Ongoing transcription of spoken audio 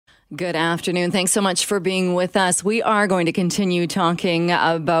Good afternoon. Thanks so much for being with us. We are going to continue talking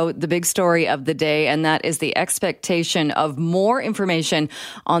about the big story of the day, and that is the expectation of more information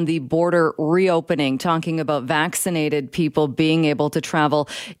on the border reopening, talking about vaccinated people being able to travel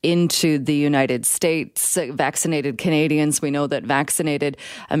into the United States, vaccinated Canadians. We know that vaccinated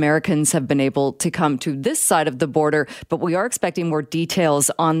Americans have been able to come to this side of the border, but we are expecting more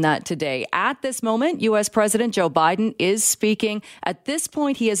details on that today. At this moment, U.S. President Joe Biden is speaking. At this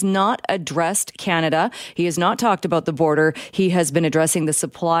point, he has not addressed Canada. He has not talked about the border. He has been addressing the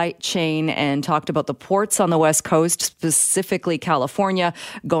supply chain and talked about the ports on the West Coast, specifically California,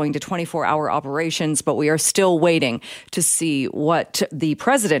 going to 24-hour operations. But we are still waiting to see what the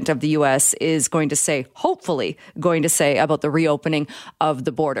president of the U.S. is going to say, hopefully going to say about the reopening of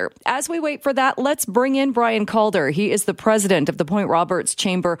the border. As we wait for that, let's bring in Brian Calder. He is the president of the Point Roberts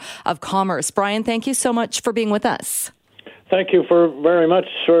Chamber of Commerce. Brian, thank you so much for being with us. Thank you very much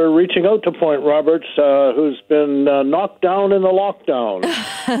for reaching out to Point Roberts, who's been knocked down in the lockdown.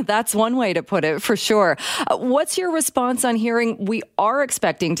 That's one way to put it, for sure. What's your response on hearing we are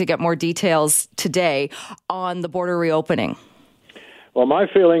expecting to get more details today on the border reopening? Well, my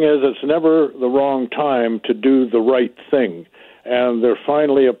feeling is it's never the wrong time to do the right thing. And they're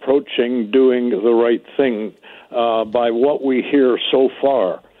finally approaching doing the right thing by what we hear so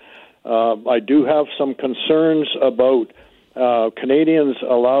far. I do have some concerns about Canadians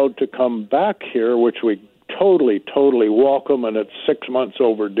allowed to come back here, which we totally welcome, and it's 6 months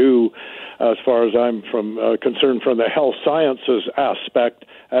overdue as far as I'm concerned from the health sciences aspect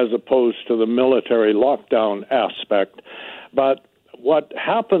as opposed to the military lockdown aspect. But what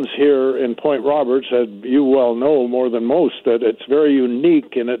happens here in Point Roberts, as you well know more than most, that it's very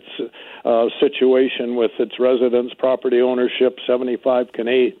unique in its situation with its residents, property ownership,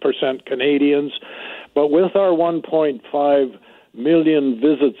 75% Canadians. But with our 1.5 million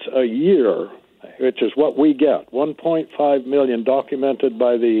visits a year, which is what we get, 1.5 million documented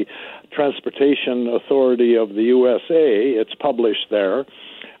by the Transportation Authority of the USA, it's published there,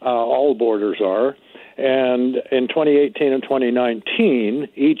 all borders are, and in 2018 and 2019,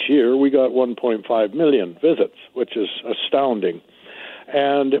 each year we got 1.5 million visits, which is astounding.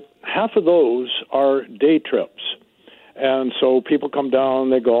 And half of those are day trips. And so people come down,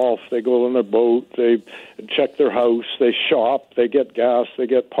 they golf, they go on their boat, they check their house, they shop, they get gas, they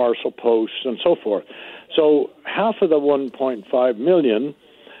get parcel posts, and so forth. So half of the 1.5 million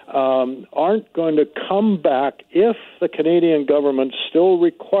aren't going to come back if the Canadian government still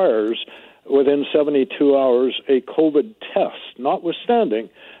requires within 72 hours a COVID test, notwithstanding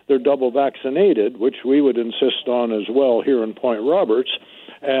they're double vaccinated, which we would insist on as well here in Point Roberts.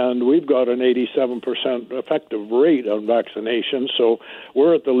 And we've got an 87% effective rate on vaccination, so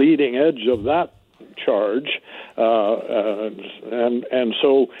we're at the leading edge of that charge. And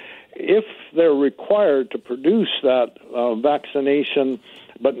so if they're required to produce that vaccination,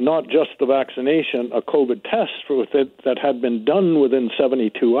 but not just the vaccination, a COVID test with it that had been done within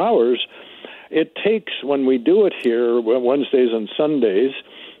 72 hours, it takes, when we do it here, Wednesdays and Sundays,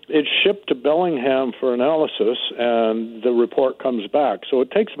 it's shipped to Bellingham for analysis, and the report comes back. So it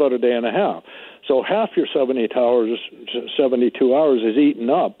takes about a day and a half. So half your 72 hours is eaten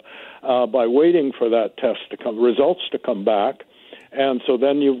up by waiting for that test to come, results to come back. And so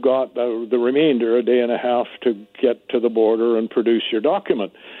then you've got the remainder, a day and a half, to get to the border and produce your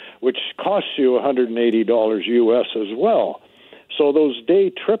document, which costs you $180 US as well. So those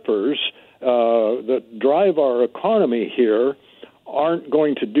day trippers that drive our economy here aren't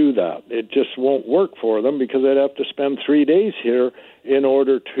going to do that. It just won't work for them because they'd have to spend 3 days here in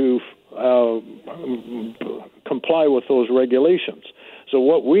order to comply with those regulations. So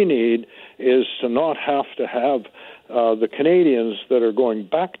what we need is to not have to have the Canadians that are going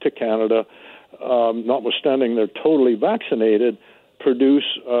back to Canada, notwithstanding they're totally vaccinated, produce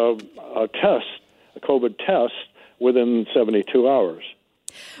a COVID test, within 72 hours.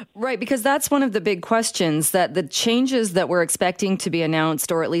 Right, because that's one of the big questions, that the changes that we're expecting to be announced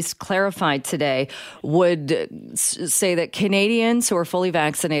or at least clarified today would say that Canadians who are fully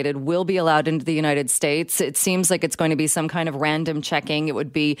vaccinated will be allowed into the United States. It seems like it's going to be some kind of random checking. It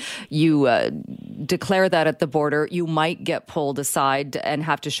would be you declare that at the border. You might get pulled aside and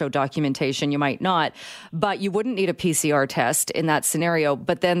have to show documentation. You might not, but you wouldn't need a PCR test in that scenario.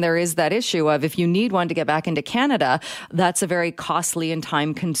 But then there is that issue of if you need one to get back into Canada, that's a very costly and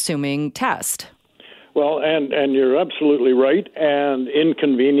time-consuming test. Well, and you're absolutely right, and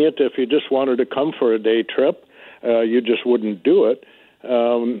inconvenient if you just wanted to come for a day trip. You just wouldn't do it.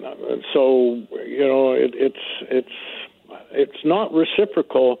 So, you know, it's not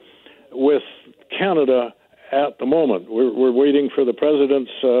reciprocal with Canada at the moment. We're waiting for the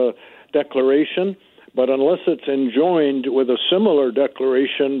president's declaration, but unless it's enjoined with a similar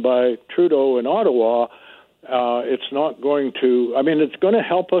declaration by Trudeau in Ottawa, it's not going to, I mean, it's going to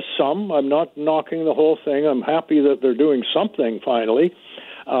help us some. I'm not knocking the whole thing. I'm happy that they're doing something finally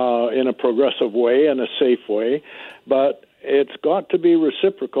in a progressive way and a safe way, but it's got to be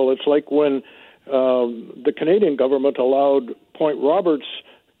reciprocal. It's like when the Canadian government allowed Point Roberts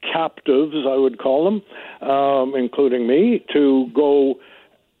captives, I would call them, including me, to go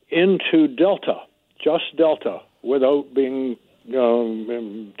into Delta, just Delta, without being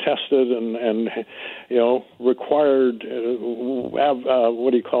tested and required,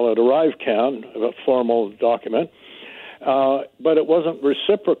 arrive can, a formal document. But it wasn't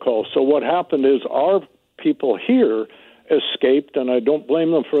reciprocal. So what happened is our people here escaped, and I don't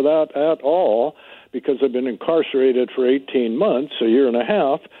blame them for that at all, because they've been incarcerated for 18 months, a year and a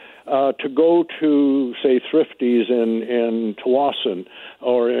half, to go to, say, Thrifties in Tsawwassen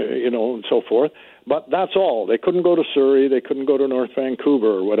or, and so forth. But that's all. They couldn't go to Surrey. They couldn't go to North Vancouver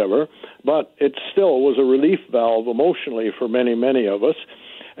or whatever. But it still was a relief valve emotionally for many, many of us,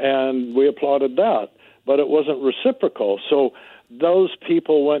 and we applauded that. But it wasn't reciprocal. So those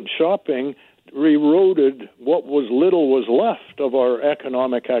people went shopping, eroded what was little was left of our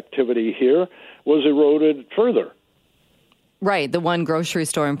economic activity here, was eroded further. Right, the one grocery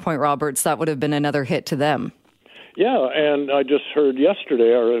store in Point Roberts, that would have been another hit to them. Yeah, and I just heard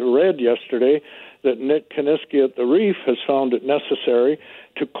yesterday, or read yesterday, that Nick Kaniski at the Reef has found it necessary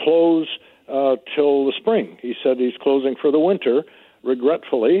to close till the spring. He said he's closing for the winter,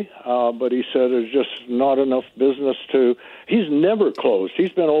 regretfully, but he said there's just not enough business to... He's never closed.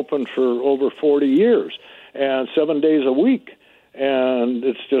 He's been open for over 40 years, and 7 days a week, and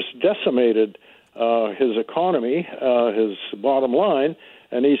it's just decimated his economy, his bottom line,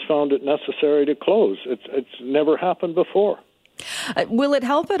 and he's found it necessary to close. It's never happened before. Will it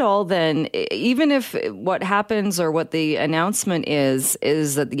help at all then, even if what happens or what the announcement is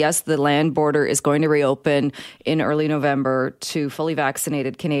that, yes, the land border is going to reopen in early November to fully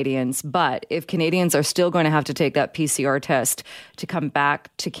vaccinated Canadians, but if Canadians are still going to have to take that PCR test to come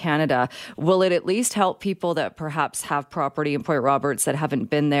back to Canada, will it at least help people that perhaps have property in Point Roberts that haven't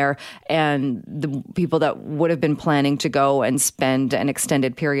been there, and the people that would have been planning to go and spend an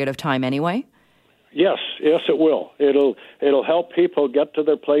extended period of time anyway? Yes, it will. It'll help people get to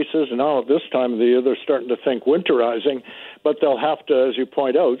their places. Now at this time of the year, they're starting to think winterizing, but they'll have to, as you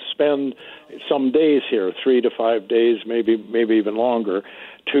point out, spend some days here, 3 to 5 days, maybe even longer,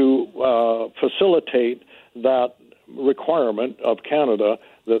 to facilitate that requirement of Canada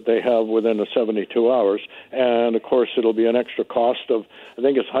that they have within the 72 hours. And of course, it'll be an extra cost of, I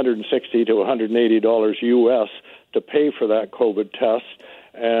think it's $160 to $180 US to pay for that COVID test.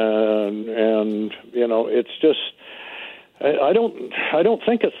 And it's just, I don't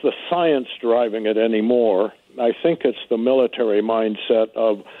think it's the science driving it anymore. I think it's the military mindset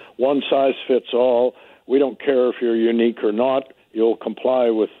of one size fits all. We don't care if you're unique or not. You'll comply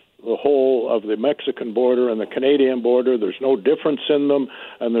with the whole of the Mexican border and the Canadian border. There's no difference in them,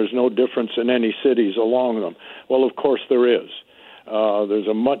 and there's no difference in any cities along them. Well, of course there is. There's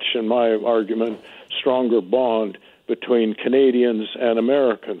a much, in my argument, stronger bond between Canadians and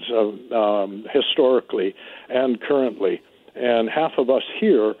Americans historically and currently. And half of us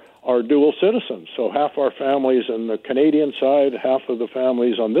here are dual citizens. So half our families on the Canadian side, half of the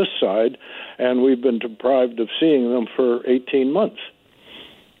families on this side, and we've been deprived of seeing them for 18 months.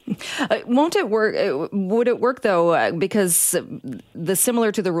 Won't it work? Would it work, though, because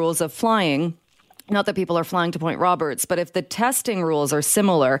similar to the rules of flying, not that people are flying to Point Roberts, but if the testing rules are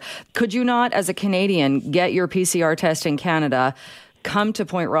similar, could you not, as a Canadian, get your PCR test in Canada, come to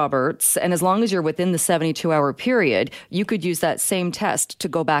Point Roberts, and as long as you're within the 72-hour period, you could use that same test to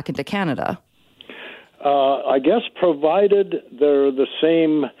go back into Canada? I guess provided they're the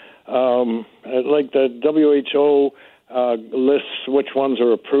same, like the WHO lists which ones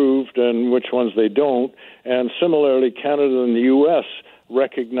are approved and which ones they don't, and similarly Canada and the U.S.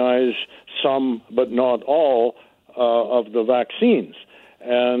 recognize some, but not all, of the vaccines.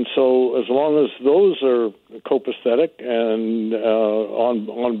 And so as long as those are copacetic and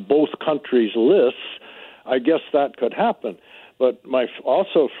on both countries' lists, I guess that could happen. But my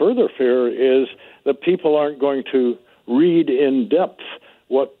also further fear is that people aren't going to read in depth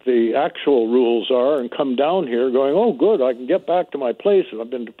what the actual rules are and come down here going, oh, good, I can get back to my place. I've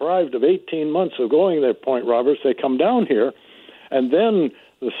been deprived of 18 months of going there, Point Roberts. They come down here, and then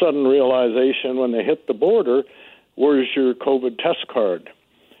the sudden realization when they hit the border, where's your COVID test card?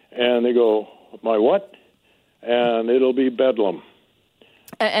 And they go, my what? And it'll be bedlam.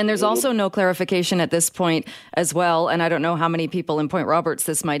 And there's also no clarification at this point as well. And I don't know how many people in Point Roberts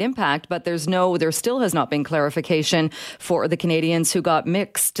this might impact, but there still has not been clarification for the Canadians who got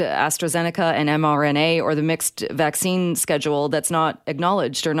mixed AstraZeneca and mRNA, or the mixed vaccine schedule that's not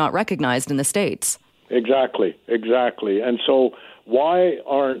acknowledged or not recognized in the States. Exactly. And so why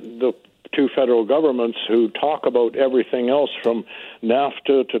aren't the two federal governments who talk about everything else from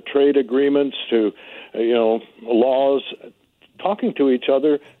NAFTA to trade agreements to, laws, talking to each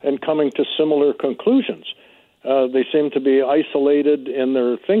other and coming to similar conclusions? They seem to be isolated in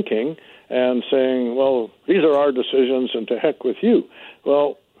their thinking and saying, well, these are our decisions and to heck with you.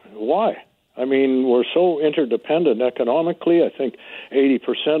 Well, why? I mean, we're so interdependent economically. I think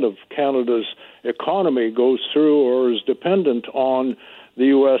 80% of Canada's economy goes through or is dependent on the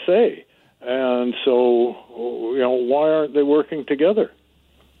USA. And so, why aren't they working together?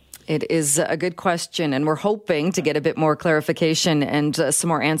 It is a good question, and we're hoping to get a bit more clarification and some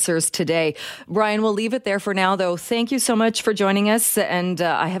more answers today. Brian, we'll leave it there for now, though. Thank you so much for joining us, and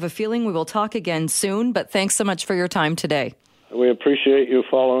I have a feeling we will talk again soon, but thanks so much for your time today. We appreciate you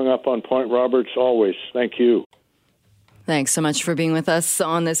following up on Point Roberts always. Thank you. Thanks so much for being with us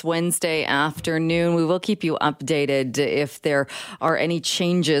on this Wednesday afternoon. We will keep you updated if there are any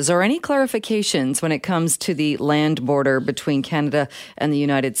changes or any clarifications when it comes to the land border between Canada and the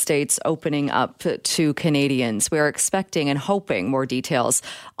United States opening up to Canadians. We are expecting and hoping more details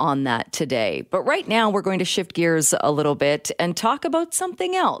on that today. But right now, we're going to shift gears a little bit and talk about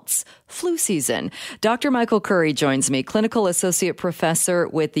something else. Flu season. Dr. Michael Curry joins me, clinical associate professor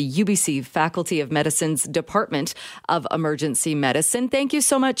with the UBC Faculty of Medicine's Department of Emergency Medicine. Thank you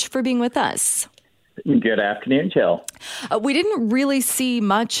so much for being with us. Good afternoon, Jill. We didn't really see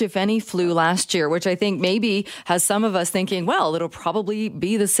much, if any, flu last year, which I think maybe has some of us thinking, well, it'll probably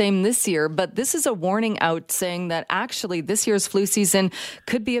be the same this year. But this is a warning out saying that actually this year's flu season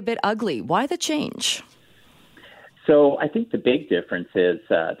could be a bit ugly. Why the change? So I think the big difference is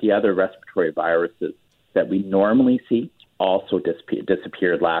the other respiratory viruses that we normally see also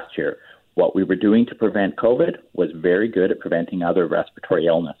disappeared last year. What we were doing to prevent COVID was very good at preventing other respiratory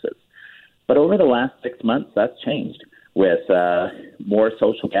illnesses. But over the last 6 months, that's changed with more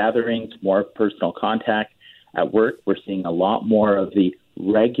social gatherings, more personal contact. At work, we're seeing a lot more of the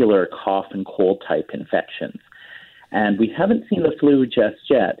regular cough and cold type infections. And we haven't seen the flu just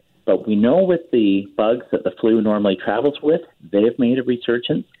yet, but we know with the bugs that the flu normally travels with, they have made a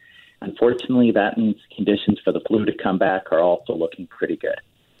resurgence. Unfortunately, that means conditions for the flu to come back are also looking pretty good.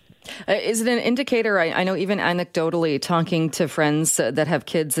 Is it an indicator? I know even anecdotally, talking to friends that have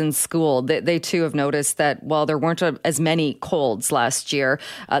kids in school, they too have noticed that while there weren't as many colds last year,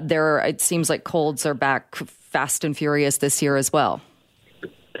 it seems like colds are back fast and furious this year as well.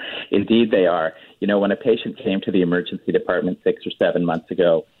 Indeed, they are. When a patient came to the emergency department 6 or 7 months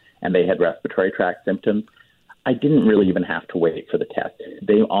ago and they had respiratory tract symptoms, I didn't really even have to wait for the test.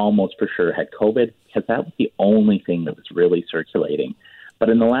 They almost for sure had COVID because that was the only thing that was really circulating. But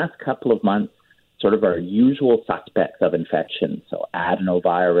in the last couple of months, sort of our usual suspects of infection, so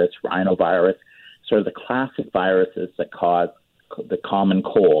adenovirus, rhinovirus, sort of the classic viruses that cause the common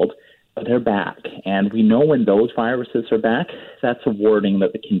cold, they're back. And we know when those viruses are back, that's a warning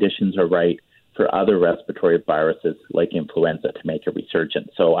that the conditions are right for other respiratory viruses like influenza to make a resurgence.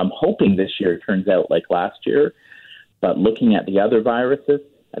 So I'm hoping this year turns out like last year, but looking at the other viruses,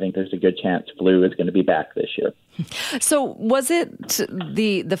 I think there's a good chance flu is going to be back this year. So was it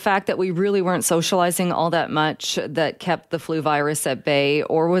the fact that we really weren't socializing all that much that kept the flu virus at bay,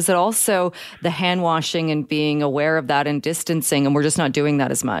 or was it also the hand washing and being aware of that and distancing, and we're just not doing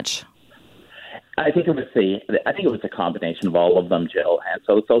that as much? I think it was a combination of all of them, Jill. And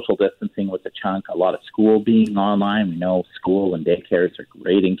so social distancing was a chunk. A lot of school being online. We know school and daycares are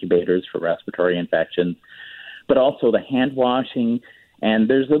great incubators for respiratory infections, but also the hand washing. And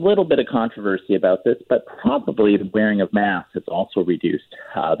there's a little bit of controversy about this, but probably the wearing of masks has also reduced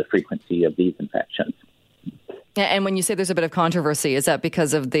the frequency of these infections. And when you say there's a bit of controversy, is that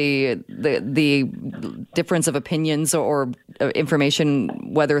because of the difference of opinions or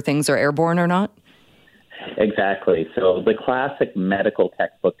information, whether things are airborne or not? Exactly. So the classic medical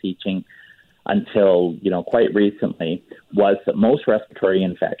textbook teaching until, quite recently was that most respiratory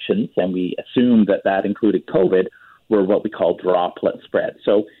infections, and we assumed that included COVID, were what we call droplet spread.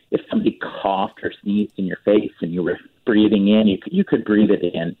 So if somebody coughed or sneezed in your face and you were breathing in, you could breathe it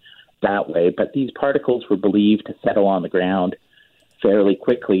in that way. But these particles were believed to settle on the ground fairly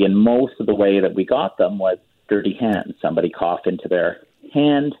quickly. And most of the way that we got them was dirty hands. Somebody coughed into their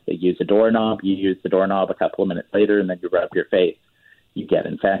hand, they use a doorknob, you use the doorknob a couple of minutes later, and then you rub your face, you get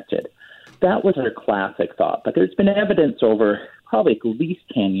infected. That was our classic thought. But there's been evidence over probably at least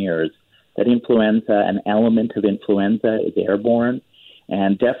 10 years that influenza, an element of influenza, is airborne.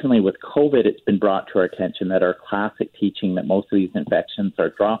 And definitely with COVID, it's been brought to our attention that our classic teaching that most of these infections are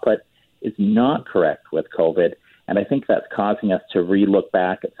droplet is not correct with COVID. And I think that's causing us to re-look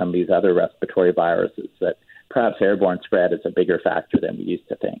back at some of these other respiratory viruses, that perhaps airborne spread is a bigger factor than we used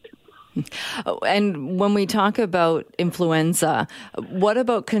to think. And when we talk about influenza, what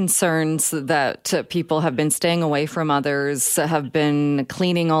about concerns that people have been staying away from others, have been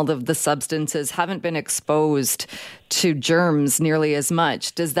cleaning all of the substances, haven't been exposed to germs nearly as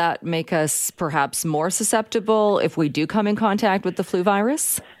much? Does that make us perhaps more susceptible if we do come in contact with the flu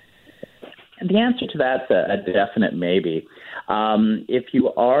virus? And the answer to that's a definite maybe. If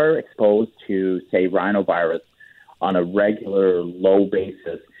you are exposed to, say, rhinovirus on a regular, low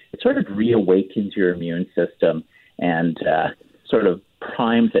basis, it sort of reawakens your immune system and sort of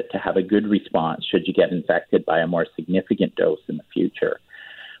primes it to have a good response should you get infected by a more significant dose in the future.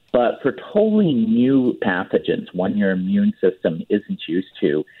 But for totally new pathogens, one your immune system isn't used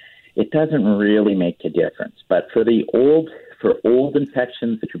to, it doesn't really make a difference. But for old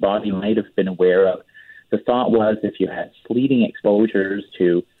infections that your body might have been aware of, the thought was if you had fleeting exposures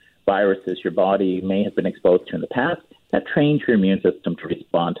to viruses your body may have been exposed to in the past, that trains your immune system to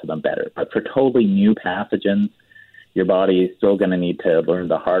respond to them better. But for totally new pathogens, your body is still going to need to learn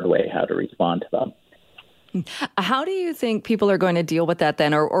the hard way how to respond to them. How do you think people are going to deal with that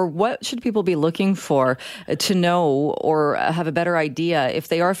then? Or what should people be looking for to know or have a better idea if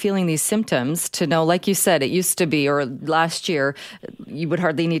they are feeling these symptoms to know, like you said, it used to be, or last year, you would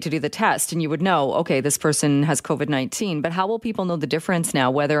hardly need to do the test and you would know, okay, this person has COVID-19. But how will people know the difference now,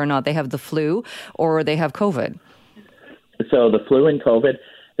 whether or not they have the flu or they have COVID? So the flu and COVID,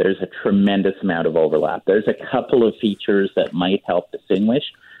 there's a tremendous amount of overlap. There's a couple of features that might help distinguish.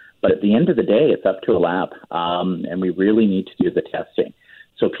 But at the end of the day, it's up to a lab, and we really need to do the testing.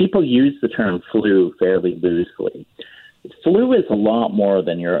 So people use the term flu fairly loosely. Flu is a lot more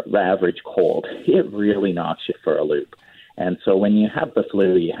than your average cold. It really knocks you for a loop. And so when you have the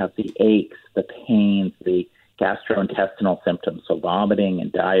flu, you have the aches, the pains, the gastrointestinal symptoms, so vomiting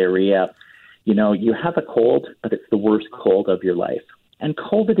and diarrhea. You know, you have a cold, but it's the worst cold of your life. And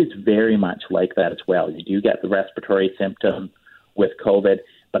COVID is very much like that as well. You do get the respiratory symptoms with COVID,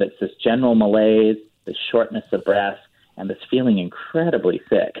 but it's this general malaise, this shortness of breath, and this feeling incredibly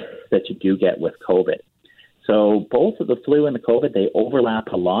sick that you do get with COVID. So both of the flu and the COVID, they overlap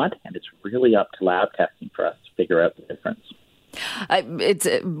a lot, and it's really up to lab testing for us to figure out the difference. It's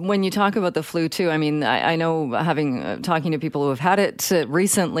when you talk about the flu too. I mean, I know talking to people who have had it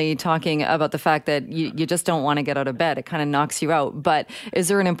recently, talking about the fact that you just don't want to get out of bed. It kind of knocks you out. But is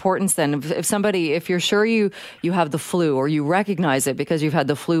there an importance then if you're sure you have the flu or you recognize it because you've had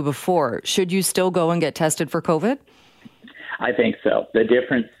the flu before, should you still go and get tested for COVID? I think so. The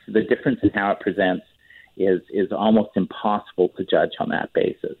difference in how it presents is almost impossible to judge on that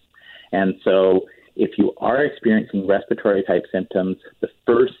basis. And so if you are experiencing respiratory type symptoms, the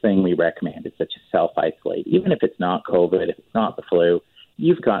first thing we recommend is that you self-isolate. Even if it's not COVID, if it's not the flu,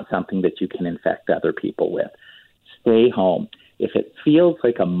 you've got something that you can infect other people with. Stay home. If it feels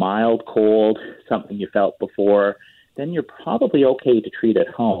like a mild cold, something you felt before, then you're probably okay to treat at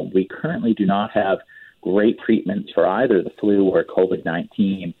home. We currently do not have great treatments for either the flu or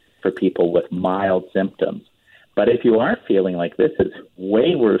COVID-19 for people with mild symptoms. But if you are feeling like this is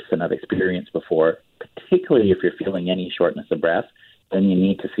way worse than I've experienced before, particularly if you're feeling any shortness of breath, then you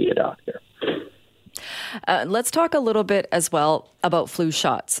need to see a doctor. Let's talk a little bit as well about flu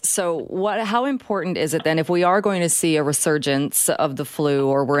shots. So how important is it then if we are going to see a resurgence of the flu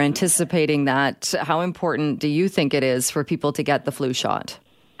or we're anticipating that, how important do you think it is for people to get the flu shot?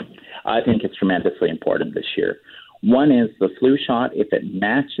 I think it's tremendously important this year. One is the flu shot, if it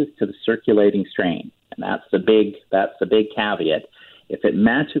matches to the circulating strain, and that's the big caveat. If it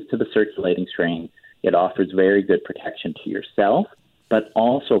matches to the circulating strain, it offers very good protection to yourself, but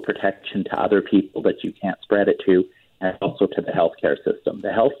also protection to other people that you can't spread it to, and also to the healthcare system. The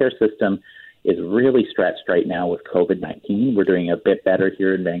healthcare system is really stretched right now with COVID-19. We're doing a bit better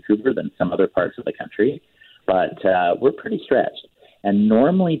here in Vancouver than some other parts of the country, but we're pretty stretched. And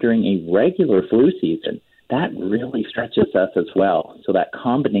normally during a regular flu season, that really stretches us as well. So that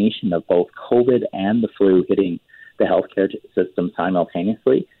combination of both COVID and the flu hitting the healthcare system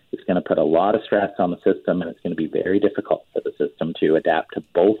simultaneously is going to put a lot of stress on the system, and it's going to be very difficult for the system to adapt to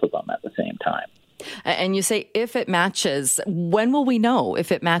both of them at the same time. And you say if it matches, when will we know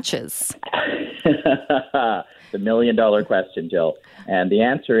if it matches? The $1 million question, Jill. And the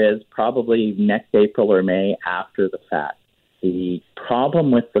answer is probably next April or May after the fact. The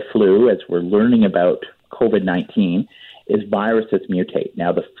problem with the flu, as we're learning about COVID-19, is viruses mutate.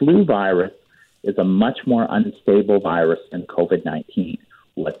 Now, the flu virus is a much more unstable virus than COVID-19.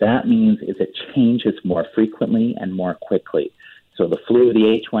 What that means is it changes more frequently and more quickly. So the flu,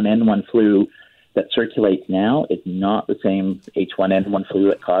 the H1N1 flu that circulates now is not the same H1N1 flu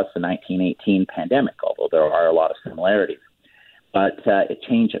that caused the 1918 pandemic, although there are a lot of similarities. But it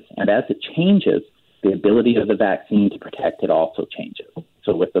changes. And as it changes, the ability of the vaccine to protect it also changes.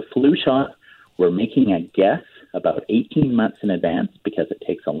 So with the flu shot, we're making a guess about 18 months in advance, because it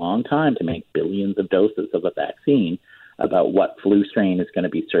takes a long time to make billions of doses of a vaccine, about what flu strain is going to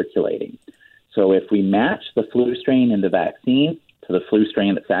be circulating. So if we match the flu strain in the vaccine to the flu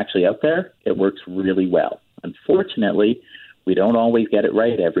strain that's actually out there, it works really well. Unfortunately, we don't always get it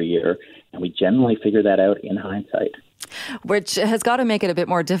right every year, and we generally figure that out in hindsight. Which has got to make it a bit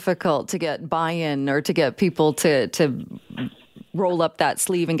more difficult to get buy-in or to get people to roll up that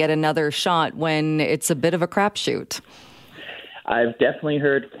sleeve and get another shot when it's a bit of a crapshoot. I've definitely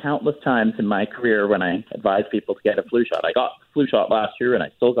heard countless times in my career when I advise people to get a flu shot. I got the flu shot last year and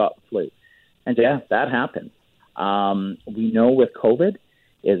I still got the flu. And yeah, that happens. We know with COVID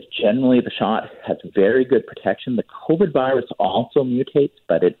is generally the shot has very good protection. The COVID virus also mutates,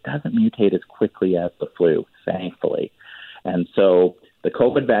 but it doesn't mutate as quickly as the flu, thankfully. And so the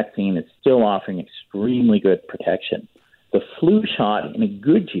COVID vaccine is still offering extremely good protection. The flu shot in a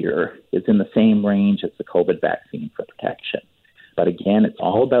good year is in the same range as the COVID vaccine for protection. But again, it's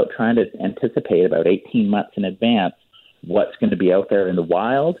all about trying to anticipate about 18 months in advance what's going to be out there in the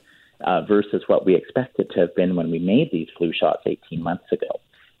wild versus what we expected to have been when we made these flu shots 18 months ago.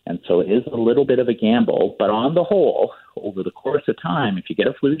 And so it is a little bit of a gamble, but on the whole, over the course of time, if you get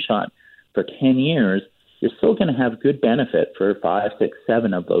a flu shot for 10 years, you're still going to have good benefit for 5, 6,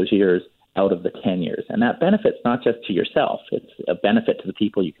 7 of those years out of the 10 years. And that benefit's not just to yourself. It's a benefit to the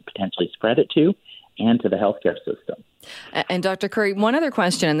people you could potentially spread it to and to the healthcare system. And Dr. Curry, one other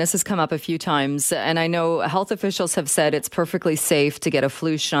question, and this has come up a few times, and I know health officials have said it's perfectly safe to get a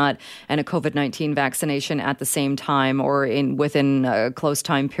flu shot and a COVID-19 vaccination at the same time or within a close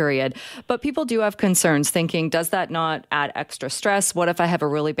time period. But people do have concerns thinking, does that not add extra stress? What if I have a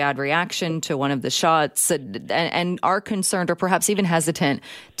really bad reaction to one of the shots and are concerned or perhaps even hesitant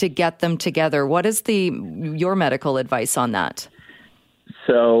to get them together? What is your medical advice on that?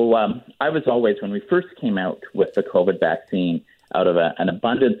 So I was always, when we first came out with the COVID vaccine, out of an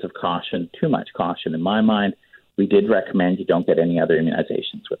abundance of caution, too much caution in my mind, we did recommend you don't get any other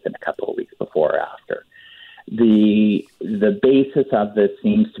immunizations within a couple of weeks before or after. The basis of this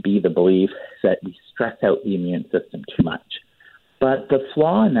seems to be the belief that we stress out the immune system too much. But the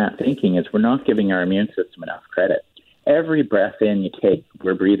flaw in that thinking is we're not giving our immune system enough credit. Every breath in you take,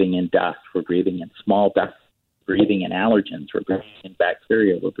 we're breathing in dust, we're breathing in small dust, breathing in allergens, we're breathing in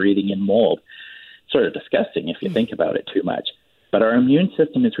bacteria, we're breathing in mold. Sort of disgusting if you think about it too much. But our immune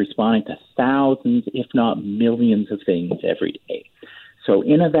system is responding to thousands, if not millions of things every day. So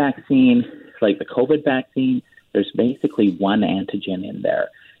in a vaccine, like the COVID vaccine, there's basically one antigen in there.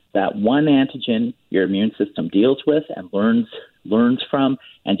 That one antigen your immune system deals with and learns from,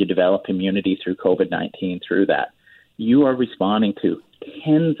 and you develop immunity through COVID-19 through that. You are responding to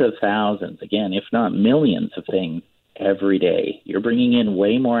tens of thousands, again, if not millions of things every day. You're bringing in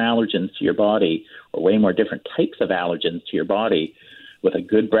way more allergens to your body, or way more different types of allergens to your body with a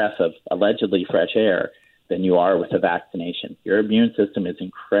good breath of allegedly fresh air than you are with a vaccination. Your immune system is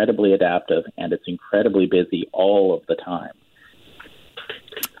incredibly adaptive, and it's incredibly busy all of the time.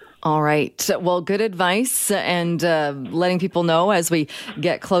 All right. Well, good advice and letting people know as we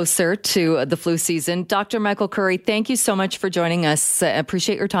get closer to the flu season. Dr. Michael Curry, thank you so much for joining us.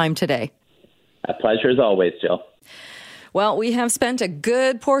 Appreciate your time today. A pleasure as always, Jill. Well, we have spent a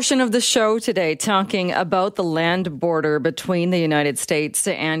good portion of the show today talking about the land border between the United States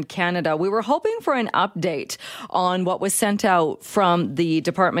and Canada. We were hoping for an update on what was sent out from the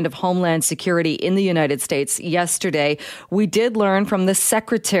Department of Homeland Security in the United States yesterday. We did learn from the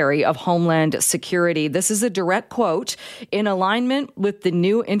Secretary of Homeland Security. This is a direct quote. In alignment with the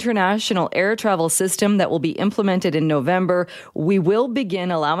new international air travel system that will be implemented in November, we will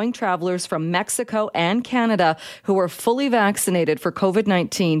begin allowing travelers from Mexico and Canada who are fully vaccinated for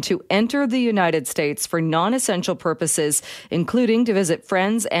COVID-19 to enter the United States for non-essential purposes, including to visit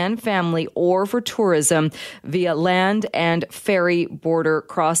friends and family or for tourism via land and ferry border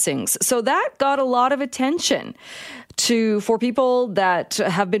crossings. So that got a lot of attention for people that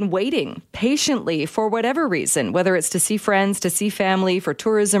have been waiting patiently for whatever reason, whether it's to see friends, to see family, for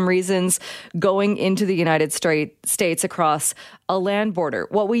tourism reasons, going into the United States across a land border.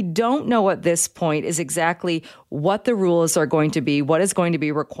 What we don't know at this point is exactly what the rules are going to be, what is going to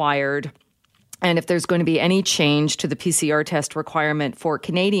be required. and if there's going to be any change to the PCR test requirement for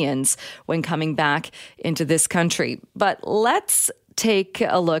Canadians when coming back into this country. But let's take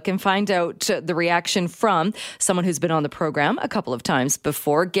a look and find out the reaction from someone who's been on the program a couple of times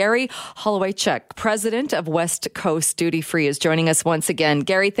before. Gary Hollowaychuk, president of West Coast Duty Free, is joining us once again.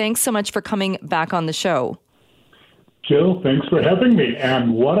 Gary, thanks so much for coming back on the show. Jill, thanks for having me.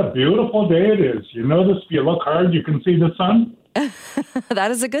 And what a beautiful day it is. You notice if you look hard, you can see the sun?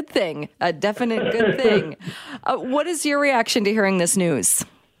 That is a good thing, a definite good thing. What is your reaction to hearing this news?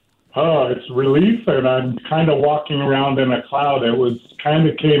 Oh, it's relief, and I'm kind of walking around in a cloud. It was kind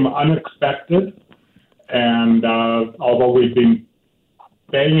of came unexpected, and although we've been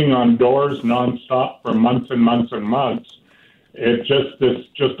banging on doors nonstop for months and months and months, it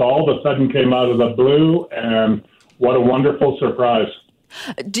just all of a sudden came out of the blue, and what a wonderful surprise.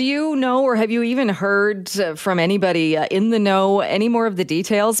 Do you know, or have you even heard from anybody in the know any more of the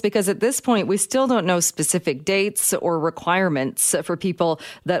details? Because at this point, we still don't know specific dates or requirements for people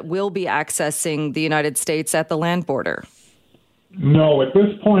that will be accessing the United States at the land border. No, at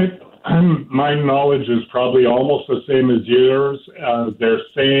this point, my knowledge is probably almost the same as yours. They're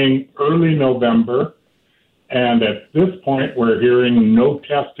saying early November, and at this point, we're hearing no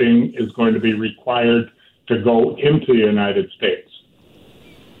testing is going to be required to go into the United States.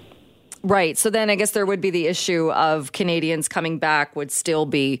 Right. So then I guess there would be the issue of Canadians coming back would still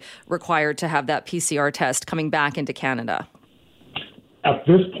be required to have that PCR test coming back into Canada. At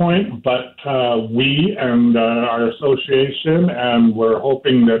this point, but we and our association, and we're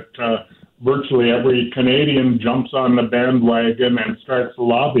hoping that virtually every Canadian jumps on the bandwagon and starts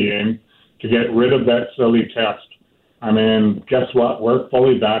lobbying to get rid of that silly test. I mean, guess what? We're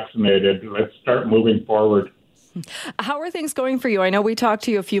fully vaccinated. Let's start moving forward. How are things going for you? I know we talked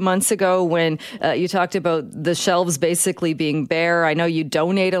to you a few months ago when you talked about the shelves basically being bare. I know you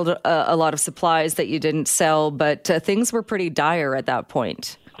donated a lot of supplies that you didn't sell, but things were pretty dire at that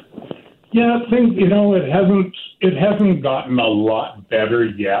point. Yeah, things, it hasn't gotten a lot better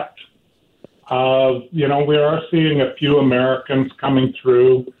yet. We are seeing a few Americans coming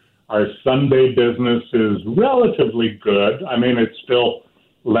through. Our Sunday business is relatively good. I mean, it's still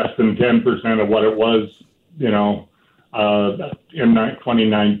less than 10% of what it was in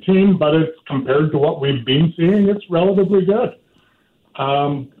 2019, but it's compared to what we've been seeing, it's relatively good.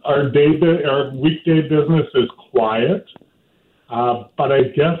 Our weekday business is quiet, but I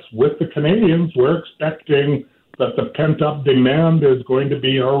guess with the Canadians, we're expecting that the pent-up demand is going to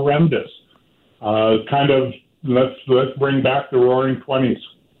be horrendous. Let's bring back the Roaring 20s.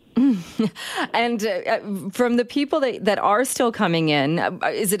 And from the people that are still coming in,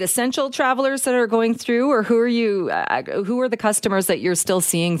 is it essential travelers that are going through, or who are the customers that you're still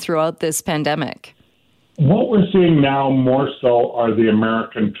seeing throughout this pandemic? What we're seeing now more so are the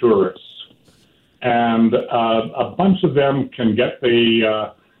American tourists, and a bunch of them can get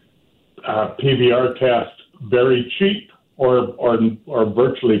the PVR test very cheap or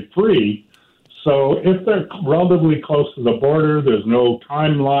virtually free. So if they're relatively close to the border, there's no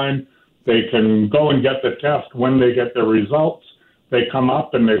timeline. They can go and get the test when they get the results. They come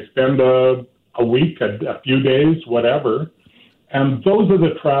up and they spend a week, a few days, whatever. And those are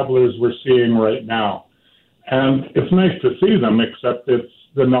the travelers we're seeing right now. And it's nice to see them, except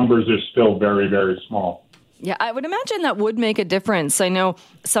the numbers are still very, very small. Yeah, I would imagine that would make a difference. I know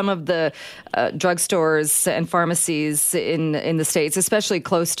some of the drugstores and pharmacies in the States, especially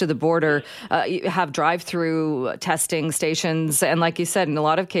close to the border, have drive-through testing stations. And like you said, in a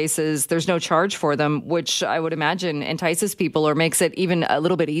lot of cases, there's no charge for them, which I would imagine entices people or makes it even a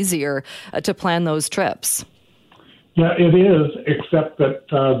little bit easier to plan those trips. Yeah, it is, except that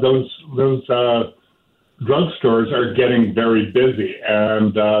those drugstores are getting very busy,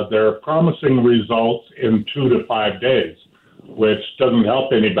 and they're promising results in 2 to 5 days, which doesn't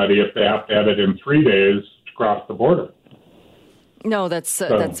help anybody if they have to have it in 3 days to cross the border. No, that's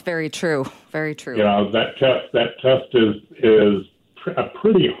very true. Very true. That test is a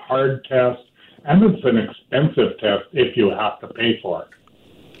pretty hard test, and it's an expensive test if you have to pay for it.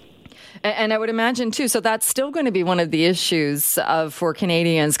 And I would imagine, too, so that's still going to be one of the issues for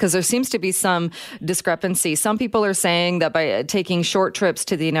Canadians, because there seems to be some discrepancy. Some people are saying that by taking short trips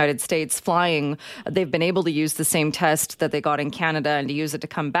to the United States, flying, they've been able to use the same test that they got in Canada and to use it to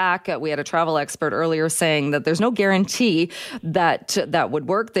come back. We had a travel expert earlier saying that there's no guarantee that that would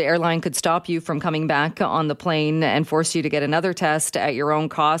work. The airline could stop you from coming back on the plane and force you to get another test at your own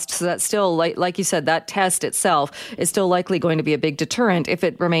cost. So that's still, like you said, that test itself is still likely going to be a big deterrent if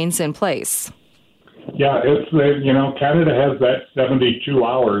it remains in place. Yeah, Canada has that 72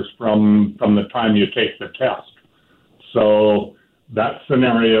 hours from the time you take the test. So that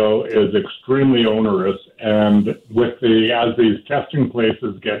scenario is extremely onerous. And as these testing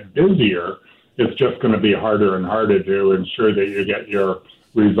places get busier, it's just going to be harder and harder to ensure that you get your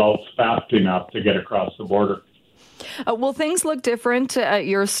results fast enough to get across the border. Will things look different at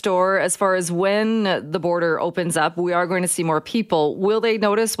your store as far as when the border opens up? We are going to see more people. Will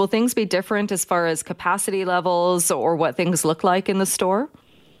things be different as far as capacity levels or what things look like in the store?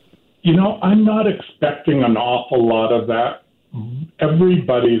 I'm not expecting an awful lot of that.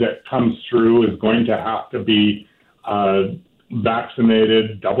 Everybody that comes through is going to have to be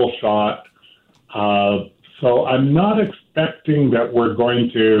vaccinated, double shot. So I'm not expecting that we're going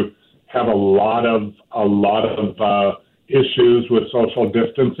to have a lot of issues with social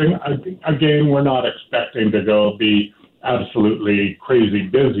distancing. Again, we're not expecting to go be absolutely crazy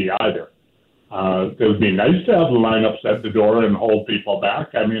busy either. It would be nice to have the lineups at the door and hold people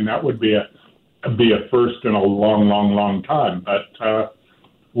back. I mean, that would be a first in a long, long, long time. But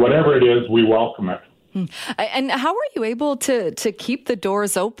whatever it is, we welcome it. And how are you able to keep the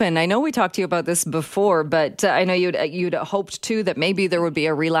doors open? I know we talked to you about this before, but I know you'd hoped too that maybe there would be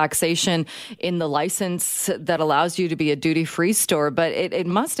a relaxation in the license that allows you to be a duty-free store. But it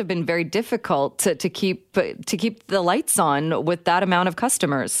must have been very difficult to keep the lights on with that amount of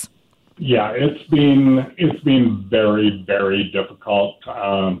customers. Yeah, it's been very, very difficult.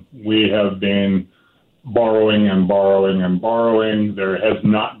 We have been borrowing and borrowing and borrowing. There has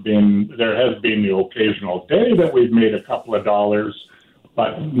been the occasional day that we've made a couple of dollars,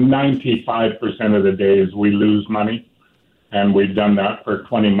 but 95% of the days we lose money, and we've done that for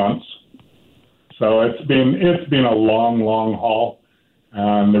 20 months. So it's been a long, long haul,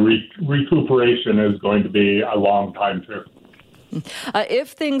 and the recuperation is going to be a long time too. If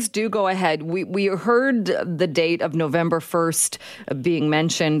things do go ahead, we heard the date of November 1st being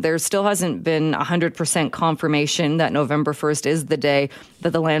mentioned. There still hasn't been 100% confirmation that November 1st is the day that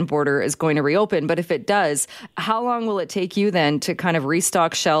the land border is going to reopen. But if it does, how long will it take you then to kind of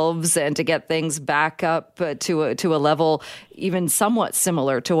restock shelves and to get things back up to a level even somewhat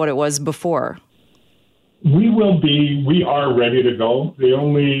similar to what it was before? We are ready to go. The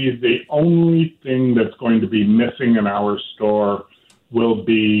only thing that's going to be missing in our store will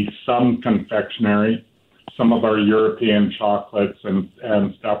be some confectionery, some of our European chocolates and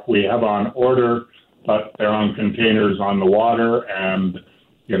stuff we have on order, but they're on containers on the water and,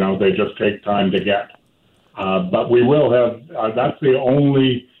 they just take time to get. But we will have, that's the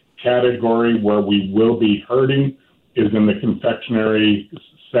only category where we will be hurting is in the confectionery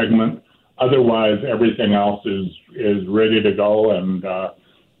segment. Otherwise, everything else is ready to go, and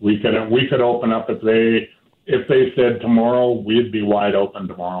we could open up if they said tomorrow, we'd be wide open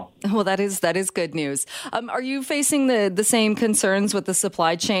tomorrow. Well, that is good news. Are you facing the same concerns with the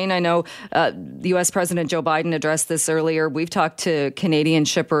supply chain? I know the U.S. President Joe Biden addressed this earlier. We've talked to Canadian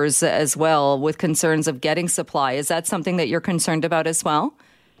shippers as well with concerns of getting supply. Is that something that you're concerned about as well?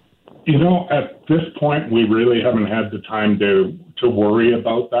 At this point, we really haven't had the time to worry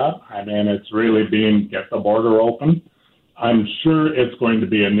about that. I mean, it's really been get the border open. I'm sure it's going to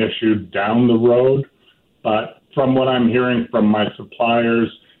be an issue down the road, but from what I'm hearing from my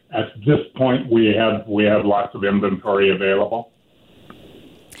suppliers, at this point, we have lots of inventory available.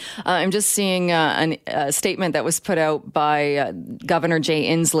 I'm just seeing a statement that was put out by Governor Jay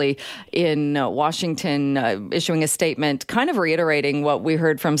Inslee in Washington, issuing a statement kind of reiterating what we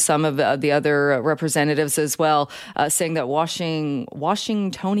heard from some of the other representatives as well, saying that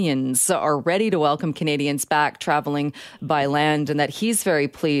Washingtonians are ready to welcome Canadians back traveling by land, and that he's very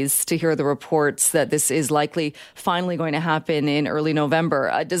pleased to hear the reports that this is likely finally going to happen in early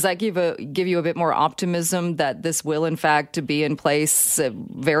November. Does that give you a bit more optimism that this will in fact be in place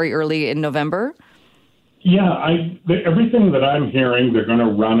very early in November? Yeah, everything that I'm hearing, they're going to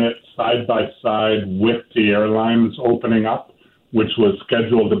run it side by side with the airlines opening up, which was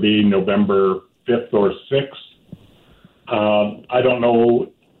scheduled to be November 5th or 6th. I don't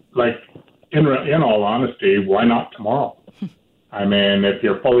know, in all honesty, why not tomorrow? I mean, if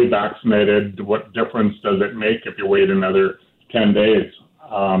you're fully vaccinated, what difference does it make if you wait another 10 days?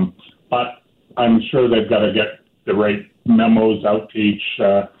 But I'm sure they've got to get the right memos out to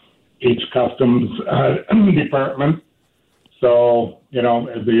each customs department. So, the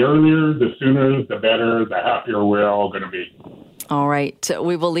earlier, the sooner, the better, the happier we're all going to be. All right.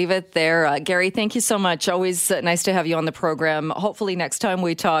 We will leave it there. Gary, thank you so much. Always nice to have you on the program. Hopefully next time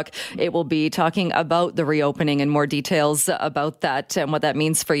we talk, it will be talking about the reopening and more details about that and what that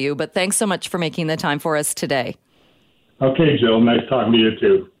means for you. But thanks so much for making the time for us today. Okay, Jill. Nice talking to you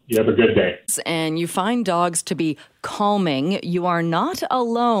too. You have a good day. And you find dogs to be calming. You are not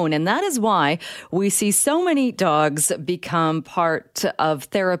alone. And that is why we see so many dogs become part of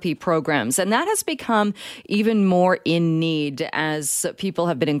therapy programs. And that has become even more in need as people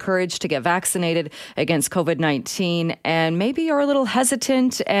have been encouraged to get vaccinated against COVID-19 and maybe are a little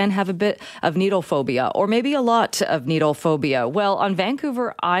hesitant and have a bit of needle-phobia or maybe a lot of needle-phobia. Well, on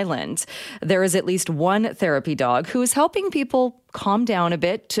Vancouver Island, there is at least one therapy dog who is helping people calm down a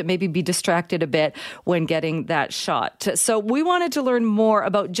bit, to maybe be distracted a bit when getting that shot. So we wanted to learn more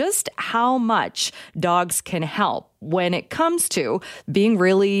about just how much dogs can help when it comes to being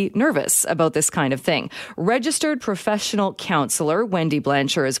really nervous about this kind of thing. Registered professional counselor Wendy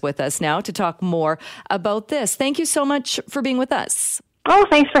Blanchard is with us now to talk more about this. Thank you so much for being with us. Oh,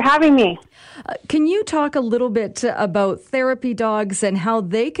 thanks for having me. Can you talk a little bit about therapy dogs and how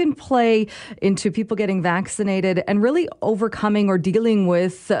they can play into people getting vaccinated and really overcoming or dealing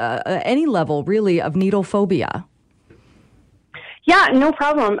with any level, really, of needle phobia? Yeah, no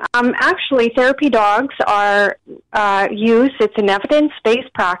problem. Actually, therapy dogs are used. It's an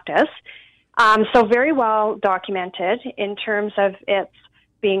evidence-based practice, so very well documented in terms of its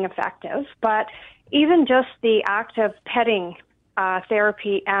being effective. But even just the act of petting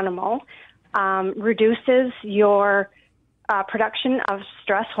therapy animal reduces your production of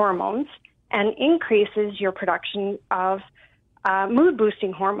stress hormones and increases your production of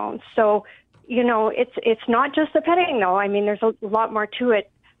mood-boosting hormones. So, you know, it's not just the petting, though. I mean, there's a lot more to it.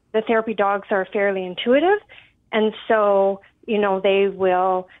 The therapy dogs are fairly intuitive, and so, you know, they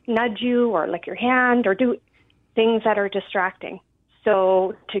will nudge you or lick your hand or do things that are distracting.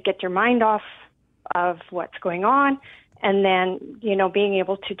 So to get your mind off of what's going on, and then, you know, being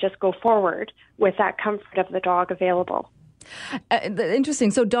able to just go forward with that comfort of the dog available. Interesting.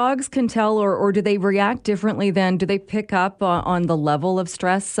 So dogs can tell, or do they react differently then? Do they pick up on the level of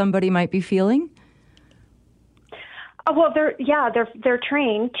stress somebody might be feeling? Well, they're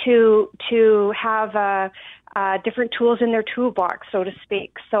trained to have different tools in their toolbox, so to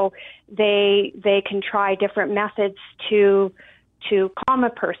speak. So they can try different methods to calm a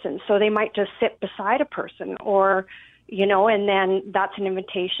person. So they might just sit beside a person, or, you know, and then that's an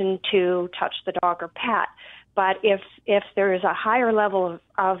invitation to touch the dog or pet. But if there is a higher level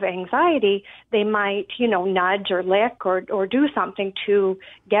of anxiety, they might, you know, nudge or lick or do something to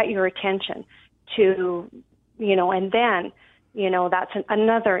get your attention to, you know, and then, you know, that's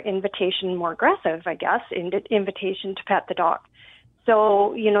another invitation, more aggressive, I guess, invitation to pet the dog.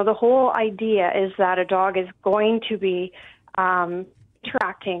 So, you know, the whole idea is that a dog is going to be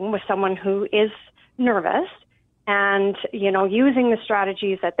interacting with someone who is nervous and, you know, using the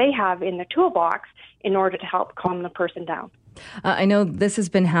strategies that they have in the toolbox in order to help calm the person down. I know this has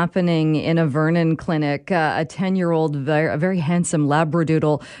been happening in a Vernon clinic. A 10-year-old, a very handsome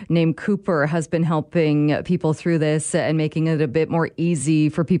Labradoodle named Cooper has been helping people through this and making it a bit more easy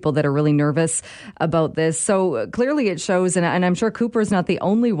for people that are really nervous about this. So clearly it shows, and I'm sure Cooper's not the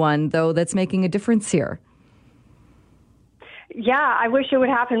only one, though, that's making a difference here. Yeah, I wish it would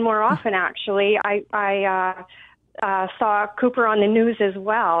happen more often, actually. I saw Cooper on the news as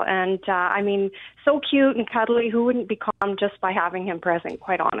well. And, I mean, so cute and cuddly. Who wouldn't be calm just by having him present,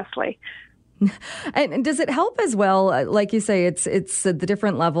 quite honestly? And does it help as well? Like you say, it's the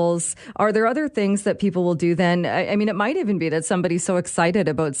different levels. Are there other things that people will do then? I mean, it might even be that somebody's so excited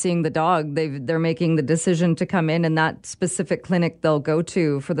about seeing the dog, they're making the decision to come in that specific clinic they'll go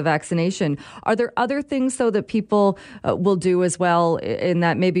to for the vaccination. Are there other things, though, that people will do as well, in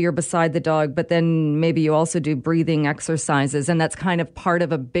that maybe you're beside the dog, but then maybe you also do breathing exercises, and that's kind of part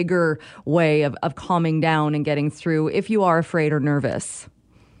of a bigger way of calming down and getting through if you are afraid or nervous?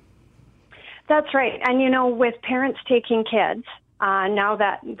 That's right. And, you know, with parents taking kids, now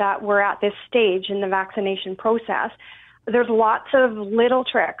that we're at this stage in the vaccination process, there's lots of little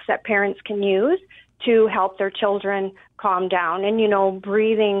tricks that parents can use to help their children calm down. And, you know,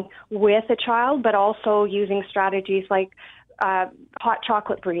 breathing with a child, but also using strategies like hot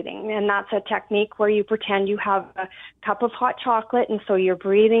chocolate breathing. And that's a technique where you pretend you have a cup of hot chocolate, and so you're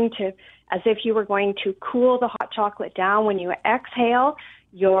breathing as if you were going to cool the hot chocolate down. When you exhale,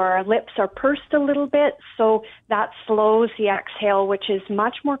 your lips are pursed a little bit, so that slows the exhale, which is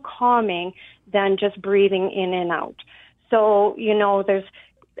much more calming than just breathing in and out. So, you know,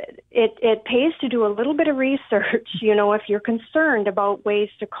 it pays to do a little bit of research, you know, if you're concerned about ways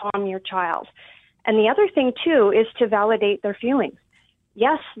to calm your child. And the other thing, too, is to validate their feelings.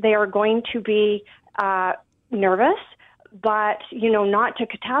 Yes, they are going to be nervous, but, you know, not to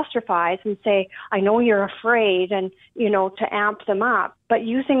catastrophize and say, I know you're afraid, and, you know, to amp them up. But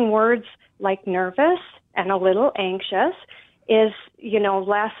using words like nervous and a little anxious is, you know,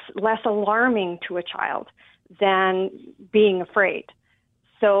 less alarming to a child than being afraid.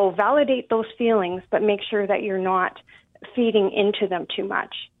 So validate those feelings, but make sure that you're not feeding into them too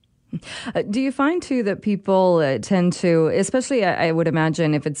much. Do you find, too, that people tend to, especially I would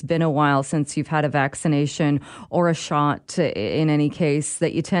imagine if it's been a while since you've had a vaccination or a shot in any case,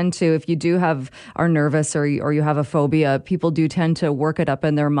 that you tend to, if you are nervous or you have a phobia, people do tend to work it up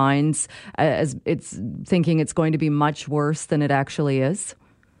in their minds as it's thinking it's going to be much worse than it actually is?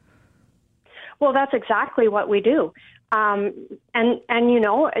 Well, that's exactly what we do. They're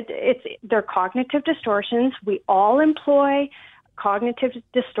cognitive distortions. We all employ cognitive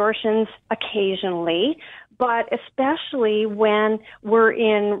distortions occasionally, but especially when we're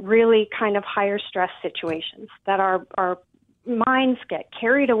in really kind of higher stress situations that our minds get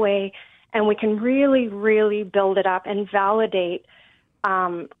carried away, and we can really, really build it up and validate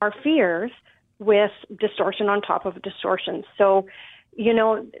our fears with distortion on top of distortion. So,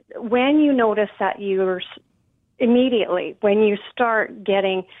 when you notice that when you start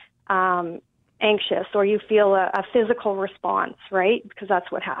getting anxious or you feel a physical response, right? Because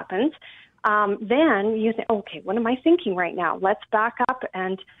that's what happens. Then you think, okay, what am I thinking right now? Let's back up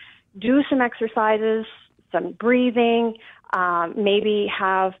and do some exercises, some breathing, maybe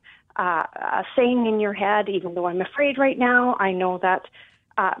have a saying in your head, even though I'm afraid right now, I know that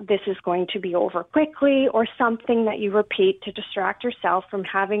this is going to be over quickly, or something that you repeat to distract yourself from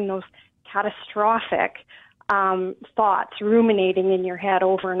having those catastrophic thoughts ruminating in your head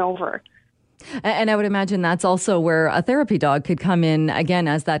over and over. And I would imagine that's also where a therapy dog could come in, again,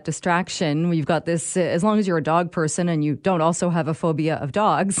 as that distraction. We've got this, as long as you're a dog person and you don't also have a phobia of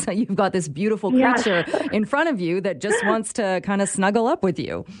dogs, you've got this beautiful creature in front of you that just wants to kind of snuggle up with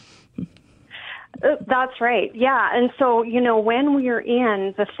you. That's right. Yeah. And so, when we're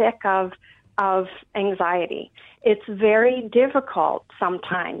in the thick of anxiety, it's very difficult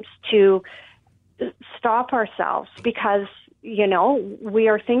sometimes to stop ourselves because, we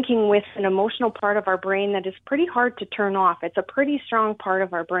are thinking with an emotional part of our brain that is pretty hard to turn off. It's a pretty strong part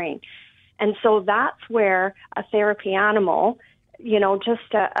of our brain. And so that's where a therapy animal,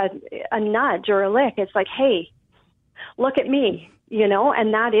 just a nudge or a lick, it's like, hey, look at me,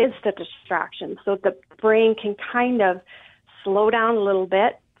 and that is the distraction. So the brain can kind of slow down a little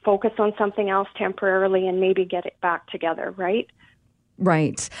bit, focus on something else temporarily, and maybe get it back together, right?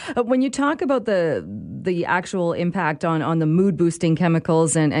 Right. When you talk about the actual impact on the mood boosting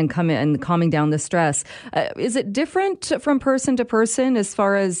chemicals and calming down the stress, is it different from person to person as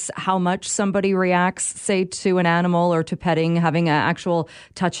far as how much somebody reacts, say, to an animal or to petting, having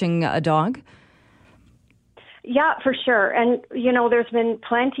touching a dog? Yeah, for sure. And, there's been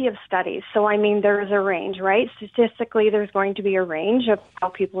plenty of studies. So, there's a range, right? Statistically, there's going to be a range of how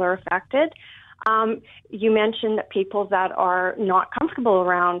people are affected. You mentioned that people that are not comfortable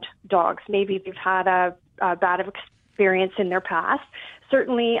around dogs, maybe they've had a bad experience in their past.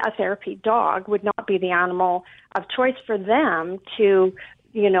 Certainly a therapy dog would not be the animal of choice for them to,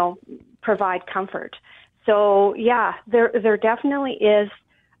 provide comfort. So, yeah, there definitely is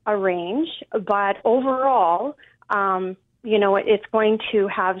a range, but overall, it's going to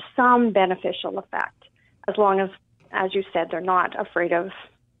have some beneficial effect as long as you said, they're not afraid of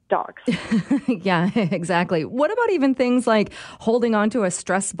dogs. Yeah, exactly. What about even things like holding onto a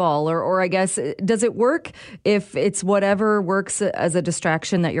stress ball or I guess, does it work if it's whatever works as a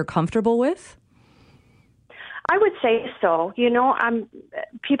distraction that you're comfortable with? I would say so.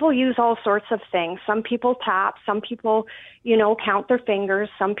 People use all sorts of things. Some people tap, some people, count their fingers,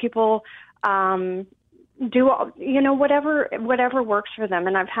 some people do, whatever works for them.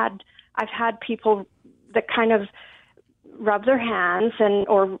 And I've had people that kind of rub their hands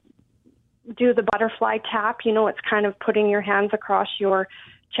or do the butterfly tap. It's kind of putting your hands across your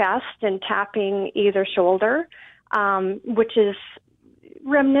chest and tapping either shoulder, which is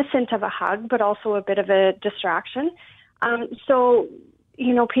reminiscent of a hug, but also a bit of a distraction. So,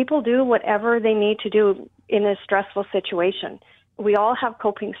 people do whatever they need to do in a stressful situation. We all have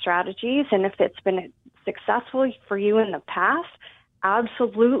coping strategies, and if it's been successful for you in the past,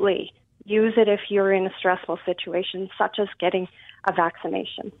 absolutely use it if you're in a stressful situation, such as getting a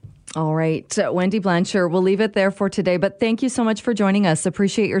vaccination. All right. Wendy Blanchard, we'll leave it there for today, but thank you so much for joining us.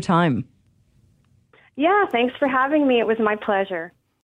 Appreciate your time. Yeah, thanks for having me. It was my pleasure.